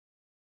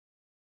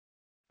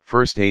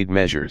First aid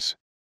measures.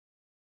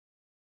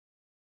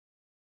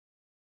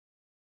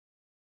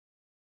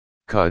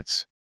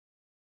 Cuts.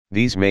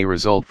 These may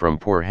result from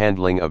poor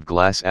handling of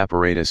glass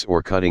apparatus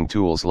or cutting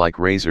tools like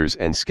razors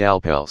and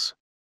scalpels.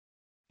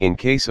 In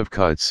case of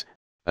cuts,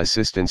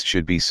 assistance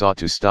should be sought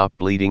to stop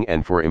bleeding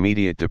and for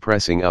immediate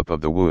depressing up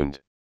of the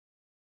wound.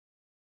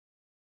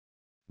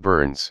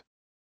 Burns.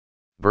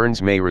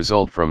 Burns may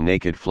result from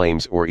naked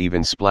flames or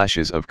even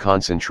splashes of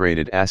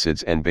concentrated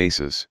acids and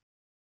bases.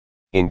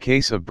 In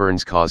case of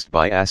burns caused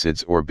by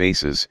acids or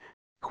bases,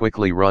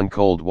 quickly run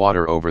cold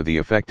water over the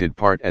affected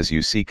part as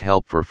you seek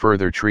help for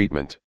further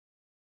treatment.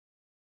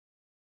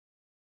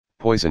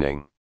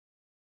 Poisoning.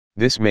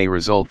 This may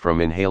result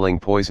from inhaling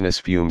poisonous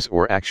fumes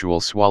or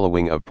actual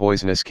swallowing of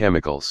poisonous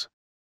chemicals.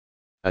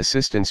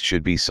 Assistance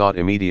should be sought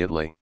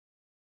immediately.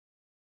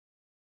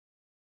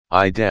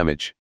 Eye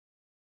damage.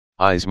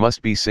 Eyes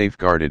must be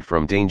safeguarded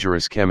from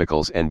dangerous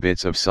chemicals and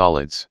bits of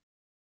solids.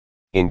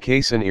 In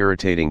case an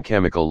irritating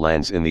chemical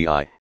lands in the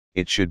eye,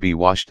 it should be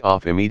washed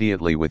off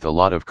immediately with a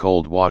lot of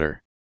cold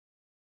water.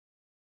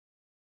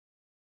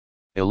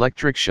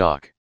 Electric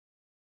shock.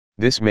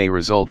 This may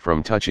result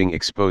from touching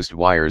exposed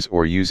wires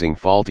or using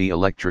faulty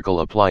electrical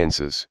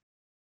appliances.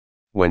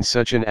 When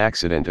such an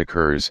accident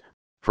occurs,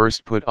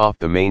 first put off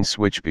the main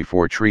switch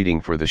before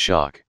treating for the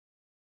shock.